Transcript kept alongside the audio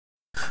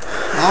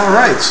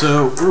Alright,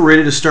 so we're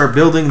ready to start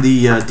building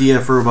the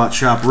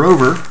DFRobotShop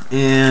Rover,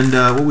 and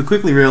what we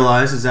quickly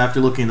realized is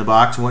after looking in the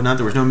box and whatnot,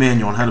 there was no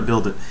manual on how to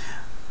build it.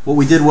 What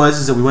we did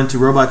was that we went to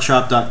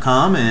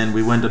RobotShop.com and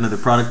we went under the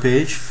product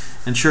page,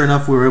 and sure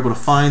enough we were able to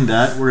find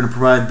that. We're going to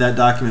provide that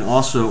document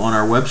also on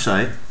our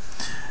website.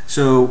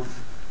 So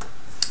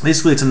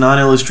basically it's a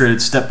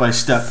non-illustrated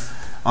step-by-step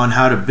on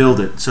how to build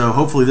it. So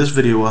hopefully this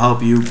video will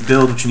help you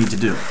build what you need to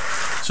do.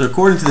 So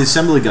according to the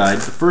assembly guide,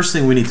 the first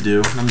thing we need to do,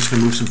 and I'm just going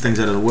to move some things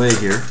out of the way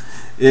here,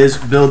 is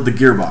build the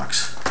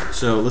gearbox.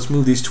 So let's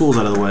move these tools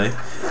out of the way.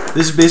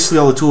 This is basically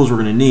all the tools we're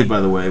going to need, by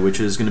the way,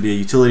 which is going to be a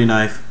utility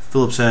knife,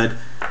 Phillips head,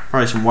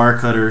 probably some wire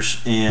cutters,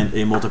 and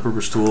a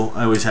multi-purpose tool.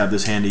 I always have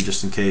this handy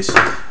just in case.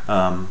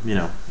 You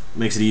know,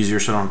 makes it easier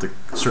so I don't have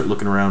to start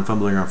looking around,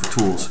 fumbling around for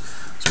tools.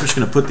 So I'm just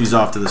going to put these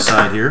off to the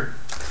side here.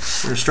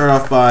 We're going to start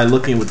off by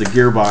looking at what the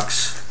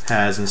gearbox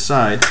has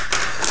inside.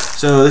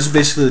 So this is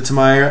basically the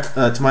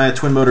Tamiya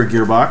twin motor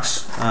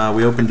gearbox.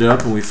 We opened it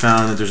up and we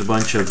found that there's a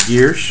bunch of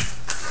gears,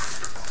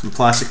 some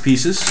plastic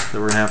pieces that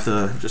we're going to have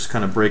to just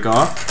kind of break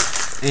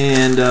off,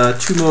 and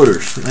two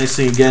motors. The nice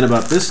thing again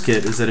about this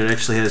kit is that it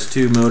actually has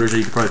two motors that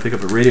you can probably pick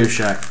up at Radio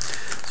Shack,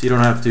 so you don't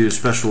have to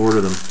special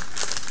order them.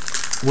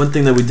 One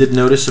thing that we did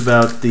notice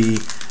about the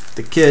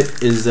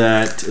kit is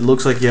that it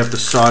looks like you have to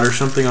solder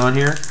something on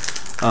here.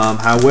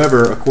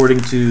 However,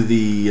 according to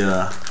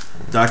the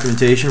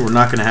documentation, we're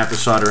not going to have to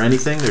solder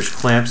anything. There's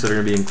clamps that are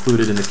going to be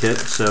included in the kit,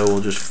 so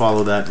we'll just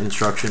follow that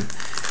instruction.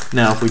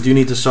 Now, if we do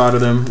need to solder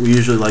them, we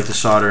usually like to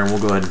solder, and we'll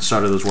go ahead and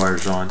solder those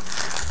wires on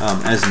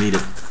as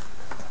needed.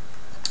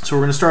 So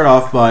we're going to start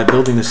off by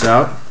building this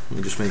out. Let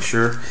me just make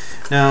sure.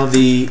 Now,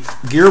 the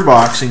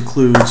gearbox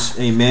includes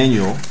a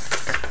manual.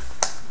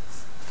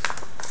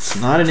 It's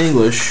not in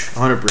English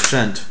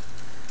 100%,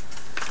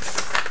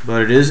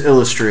 but it is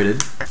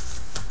illustrated.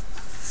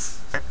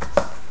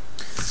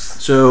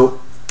 So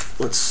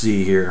let's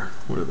see here.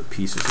 What are the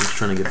pieces? I'm just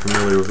trying to get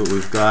familiar with what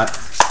we've got.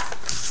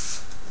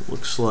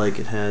 Looks like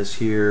it has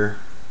here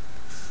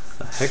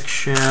a hex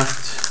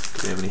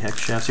shaft. Do we have any hex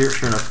shafts here?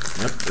 Sure enough.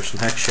 Yep, there's some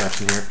hex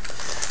shafts in here.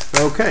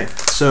 Okay,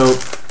 so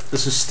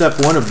this is step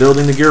one of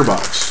building the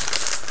gearbox.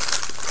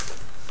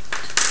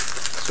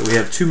 So we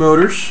have two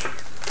motors.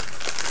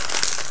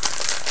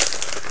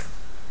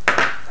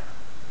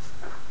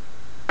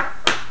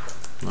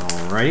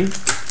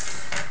 Alrighty.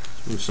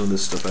 Move some of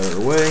this stuff out of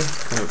the way.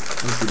 Kind of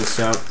empty this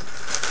out.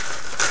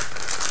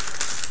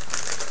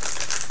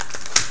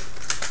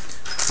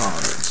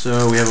 Alright,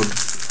 so we have a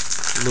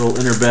little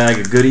inner bag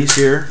of goodies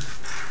here.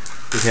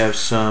 We have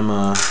some,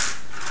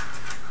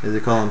 as they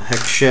call them,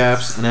 hex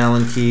shafts, an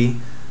Allen key,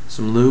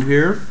 some lube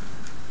here,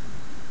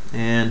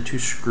 and two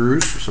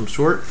screws of some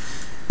sort.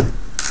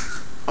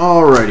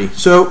 Alrighty,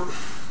 so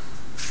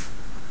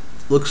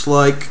looks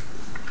like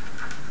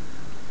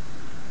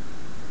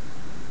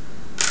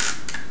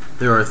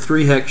there are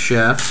three hex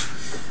shafts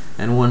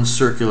and one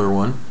circular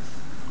one.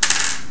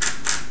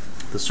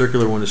 The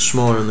circular one is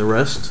smaller than the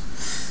rest.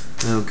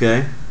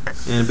 Okay,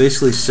 and it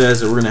basically says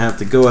that we're going to have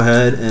to go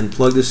ahead and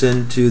plug this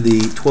into the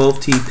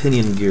 12T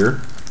pinion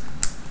gear.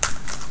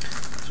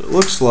 So it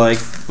looks like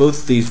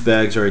both these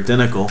bags are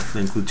identical. They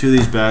include two of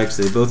these bags.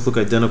 They both look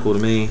identical to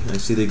me. I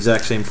see the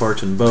exact same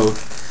parts in both.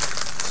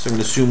 So I'm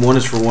going to assume one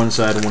is for one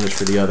side and one is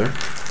for the other.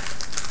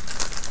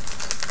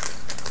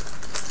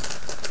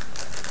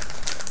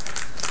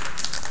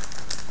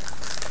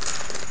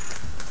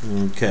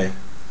 Okay,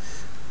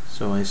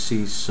 so I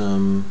see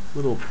some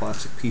little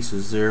plastic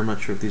pieces there. I'm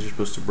not sure if these are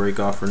supposed to break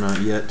off or not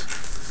yet,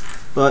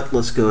 but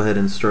let's go ahead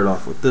and start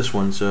off with this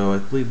one. So I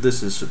believe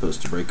this is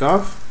supposed to break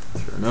off.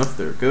 Sure enough,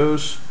 there it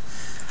goes.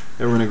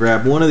 Then we're going to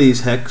grab one of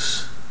these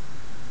hex,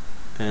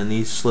 and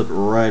these slip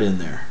right in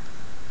there.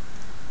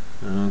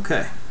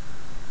 Okay,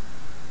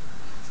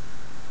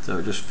 so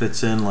it just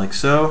fits in like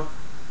so.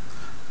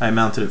 I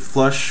mounted it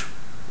flush.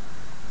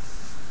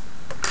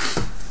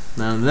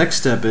 Now the next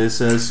step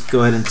says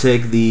go ahead and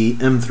take the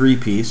M3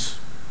 piece.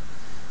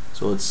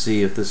 So let's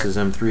see if this is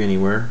M3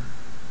 anywhere.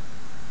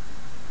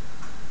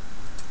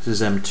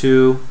 This is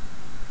M2.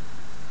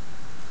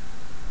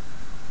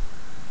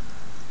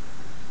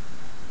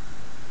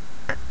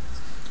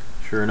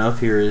 Sure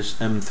enough, here is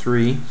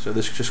M3. So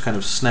this just kind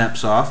of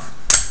snaps off.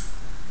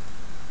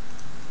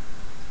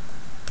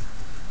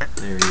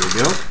 There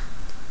you go.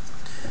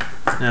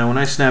 Now when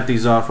I snap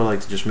these off, I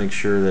like to just make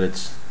sure that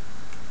it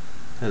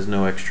has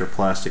no extra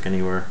plastic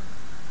anywhere,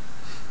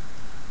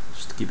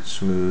 just to keep it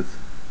smooth.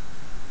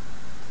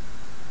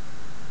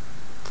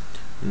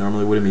 I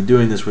normally wouldn't be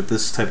doing this with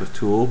this type of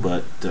tool,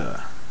 but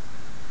those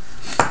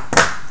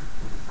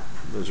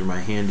are my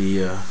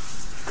handy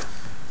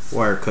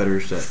wire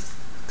cutters that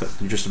cut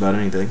through just about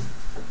anything.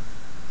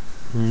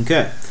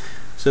 Okay,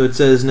 so it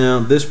says now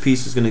this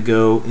piece is going to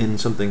go in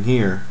something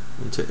here,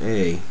 into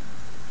A.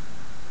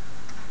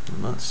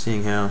 I'm not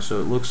seeing how, so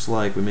it looks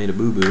like we made a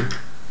boo-boo.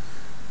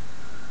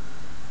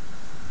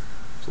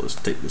 So let's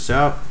take this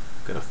out.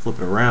 Gotta flip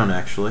it around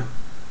actually.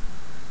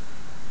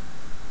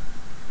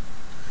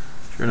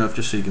 Sure enough,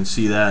 just so you can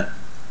see that.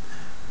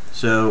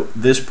 So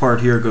this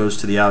part here goes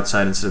to the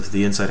outside instead of to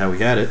the inside how we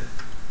had it.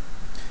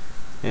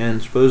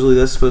 and supposedly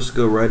that's supposed to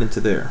go right into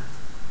there.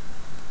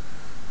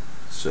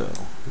 So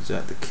is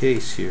that the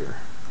case here?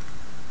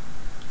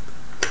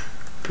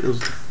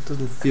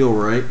 Doesn't feel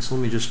right, so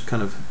let me just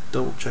kind of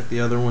double check the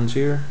other ones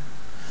here.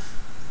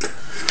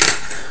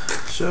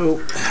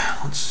 So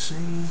let's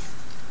see.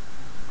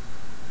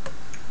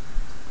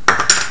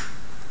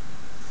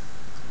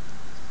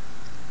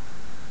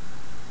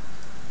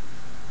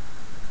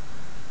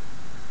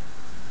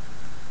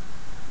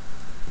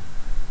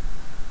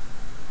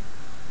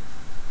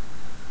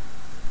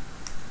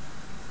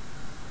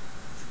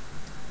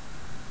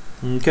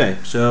 Okay,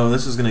 so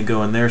this is going to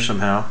go in there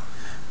somehow.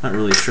 Not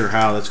really sure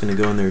how that's going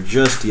to go in there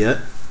just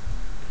yet.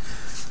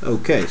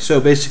 Okay, so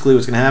basically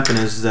what's going to happen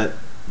is that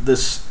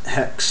this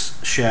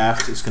hex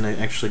shaft is going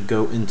to actually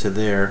go into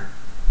there.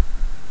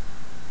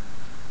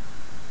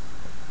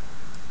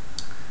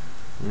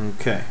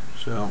 Okay,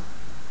 so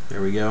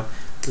there we go.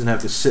 Doesn't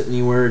have to sit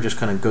anywhere, it just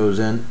kind of goes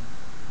in.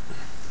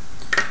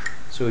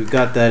 So we've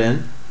got that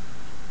in.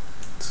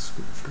 As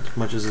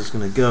much as it's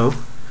going to go.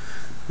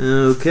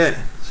 Okay,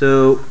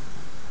 so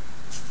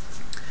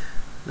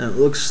now it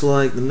looks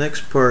like the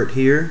next part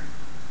here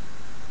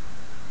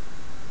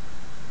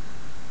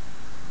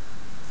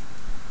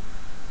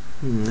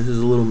this is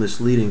a little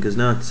misleading because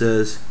now it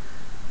says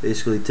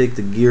basically take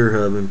the gear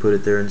hub and put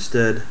it there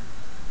instead.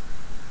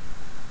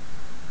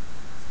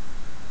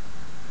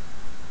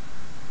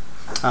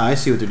 I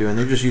see what they're doing.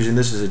 They're just using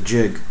this as a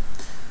jig.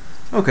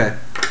 Okay,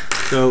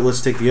 so let's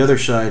take the other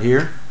side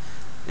here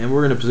and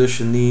we're going to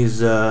position these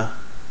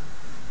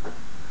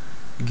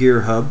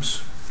gear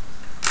hubs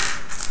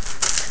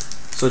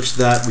such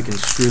that we can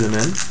screw them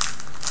in.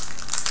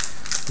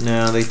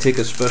 Now they take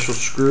a special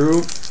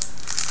screw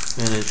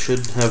and it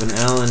should have an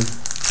Allen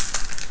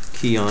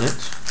key on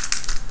it.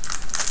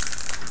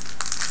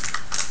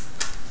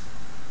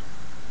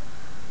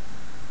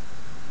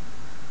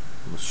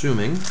 I'm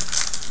assuming.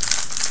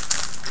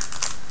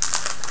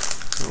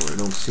 Oh, I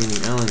don't see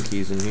any Allen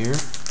keys in here.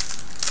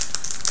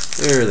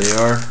 There they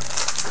are.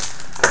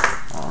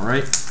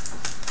 Alright.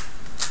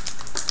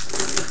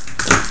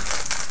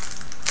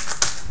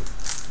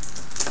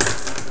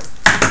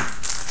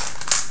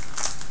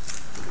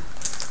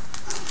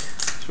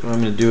 What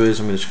I'm going to do is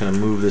I'm just going to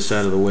move this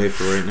out of the way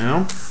for right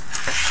now.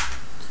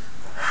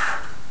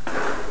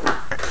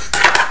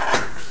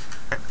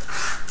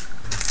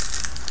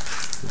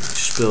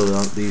 Spilled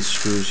out these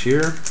screws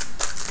here.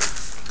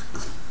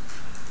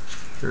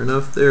 Sure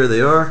enough, there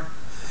they are.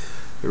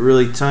 They're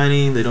really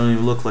tiny. They don't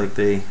even look like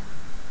they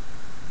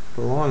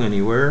belong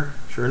anywhere.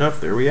 Sure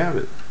enough, there we have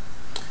it.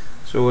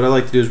 So what I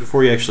like to do is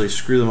before you actually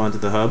screw them onto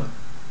the hub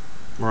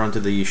or onto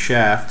the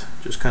shaft,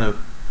 just kind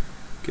of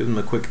give them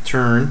a quick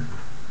turn.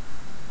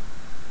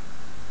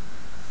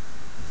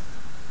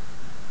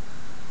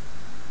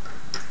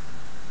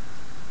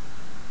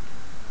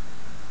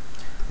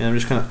 And I'm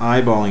just kind of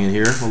eyeballing it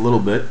here a little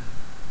bit.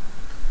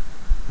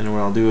 And what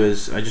I'll do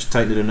is I just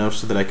tighten it enough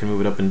so that I can move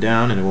it up and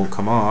down and it won't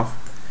come off.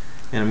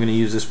 And I'm going to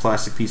use this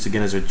plastic piece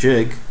again as a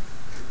jig.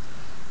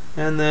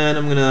 And then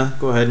I'm going to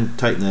go ahead and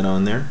tighten that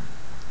on there.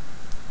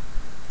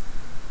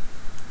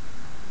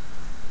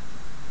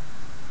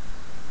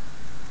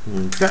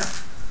 Okay.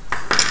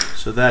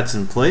 So that's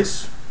in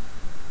place.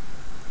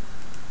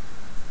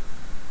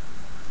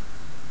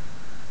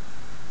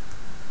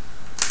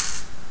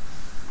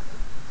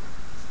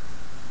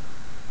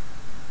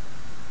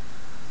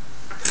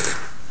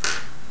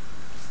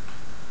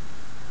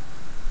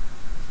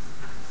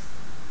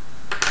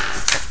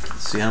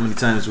 See how many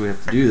times we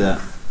have to do that.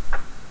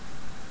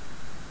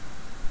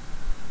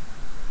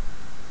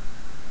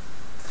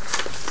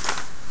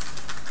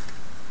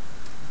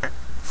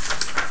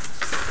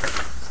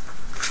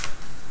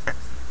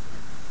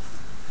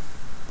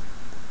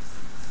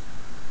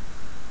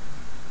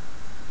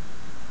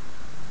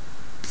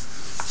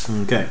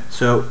 Okay,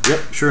 so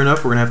yep, sure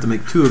enough, we're gonna have to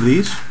make 2 of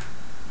these.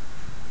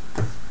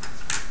 Let's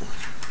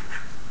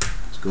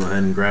go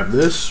ahead and grab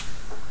this.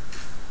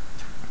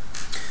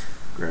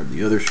 Grab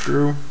the other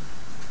screw.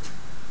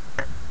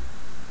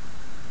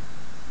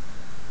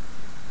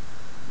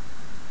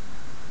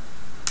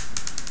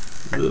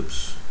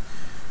 Oops.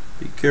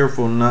 Be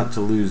careful not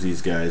to lose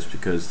these guys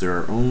because there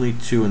are only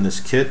 2 in this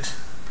kit,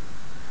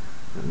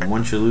 and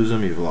once you lose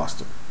them, you've lost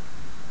them.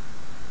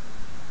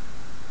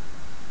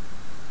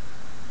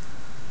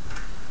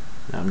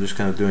 Now I'm just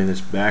kind of doing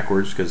this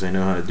backwards because I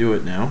know how to do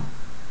it now.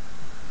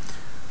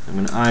 I'm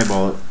going to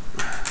eyeball it.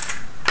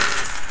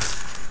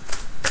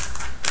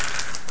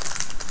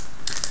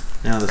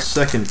 Now the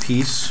second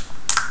piece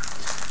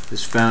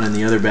is found in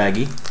the other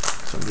baggie,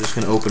 so I'm just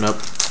going to open up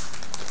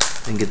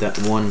and get that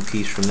one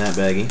piece from that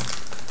baggie.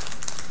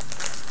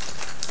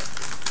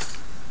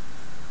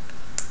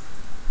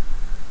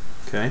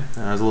 Okay,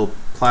 now there's a little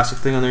plastic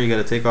thing on there you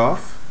got to take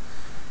off,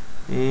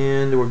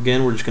 and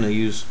again we're just going to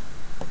use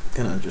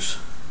just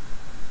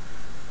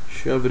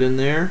shove it in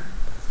there.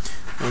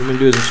 What I'm going to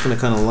do is I'm just going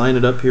to kind of line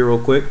it up here real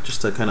quick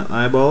just to kind of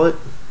eyeball it.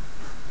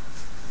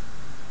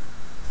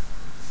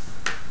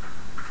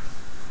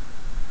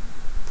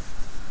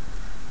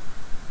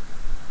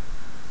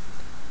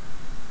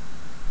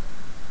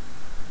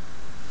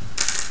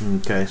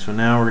 Okay, so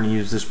now we're going to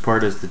use this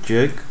part as the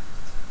jig.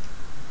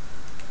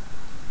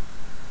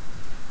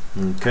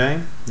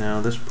 Okay,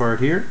 now this part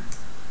here.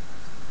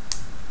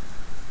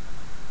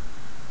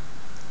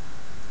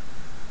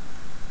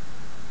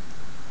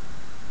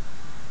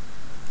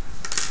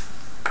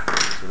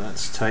 So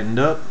that's tightened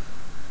up.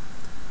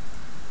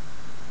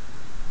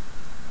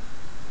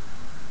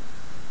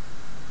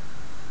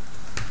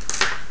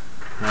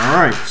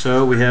 Alright,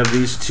 so we have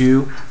these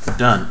two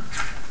done.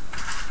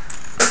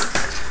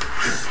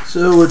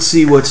 So let's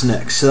see what's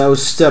next. So that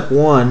was step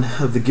one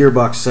of the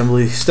gearbox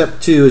assembly. Step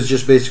two is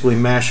just basically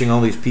mashing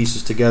all these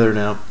pieces together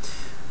now.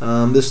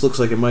 This looks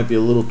like it might be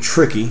a little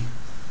tricky.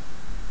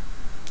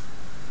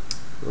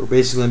 We're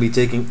basically going to be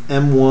taking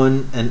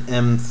M1 and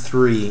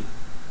M3.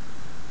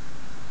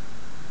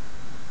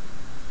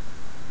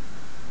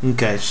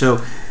 Okay, so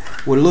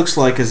what it looks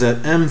like is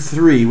that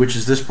M3, which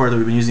is this part that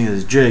we've been using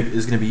as a jig,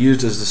 is going to be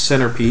used as the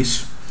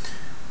centerpiece,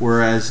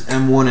 whereas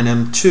M1 and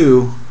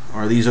M2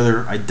 are these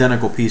other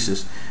identical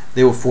pieces.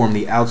 They will form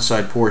the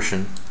outside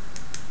portion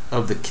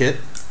of the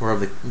kit, or of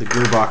the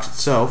gearbox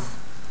itself.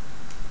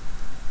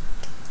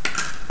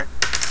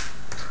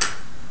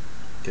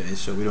 Okay,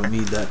 so we don't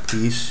need that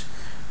piece.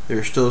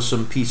 There's still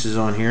some pieces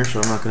on here,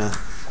 so I'm not going to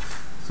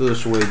throw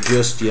this away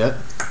just yet.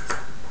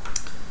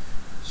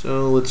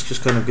 So let's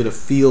just kind of get a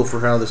feel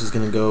for how this is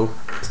going to go.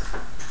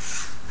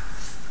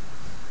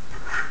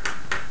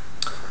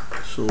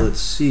 So let's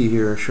see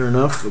here. Sure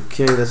enough,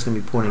 okay, that's going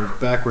to be pointing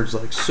backwards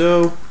like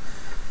so.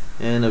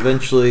 And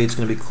eventually it's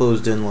going to be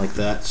closed in like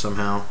that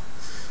somehow.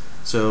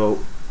 So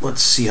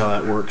let's see how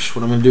that works.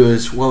 What I'm going to do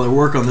is, while I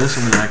work on this,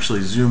 I'm going to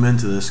actually zoom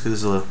into this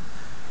because this is a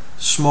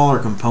smaller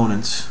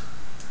components.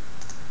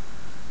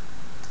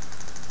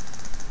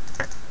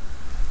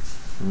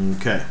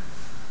 Okay,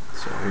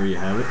 so here you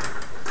have it.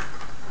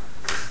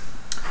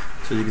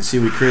 So you can see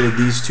we created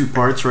these two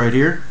parts right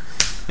here,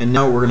 and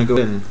now we're going to go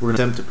ahead and we're going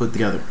to attempt to put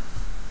together.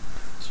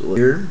 So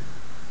here,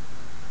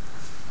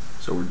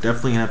 so we're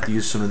definitely going to have to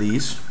use some of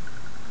these.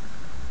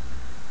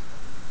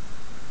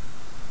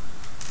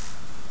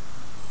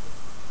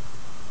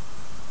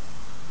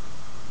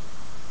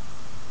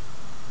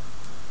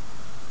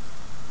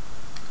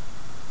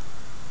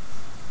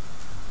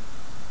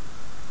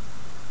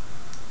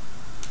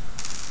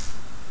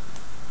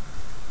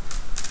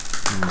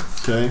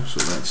 Okay, so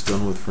that's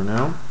done with for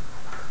now.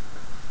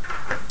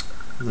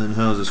 And then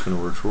how's this going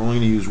to work? So we're only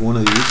going to use one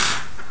of these.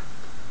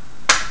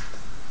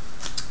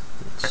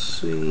 Let's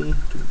see.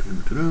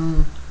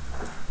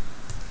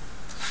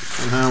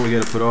 Somehow we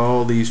got to put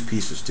all these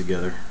pieces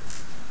together.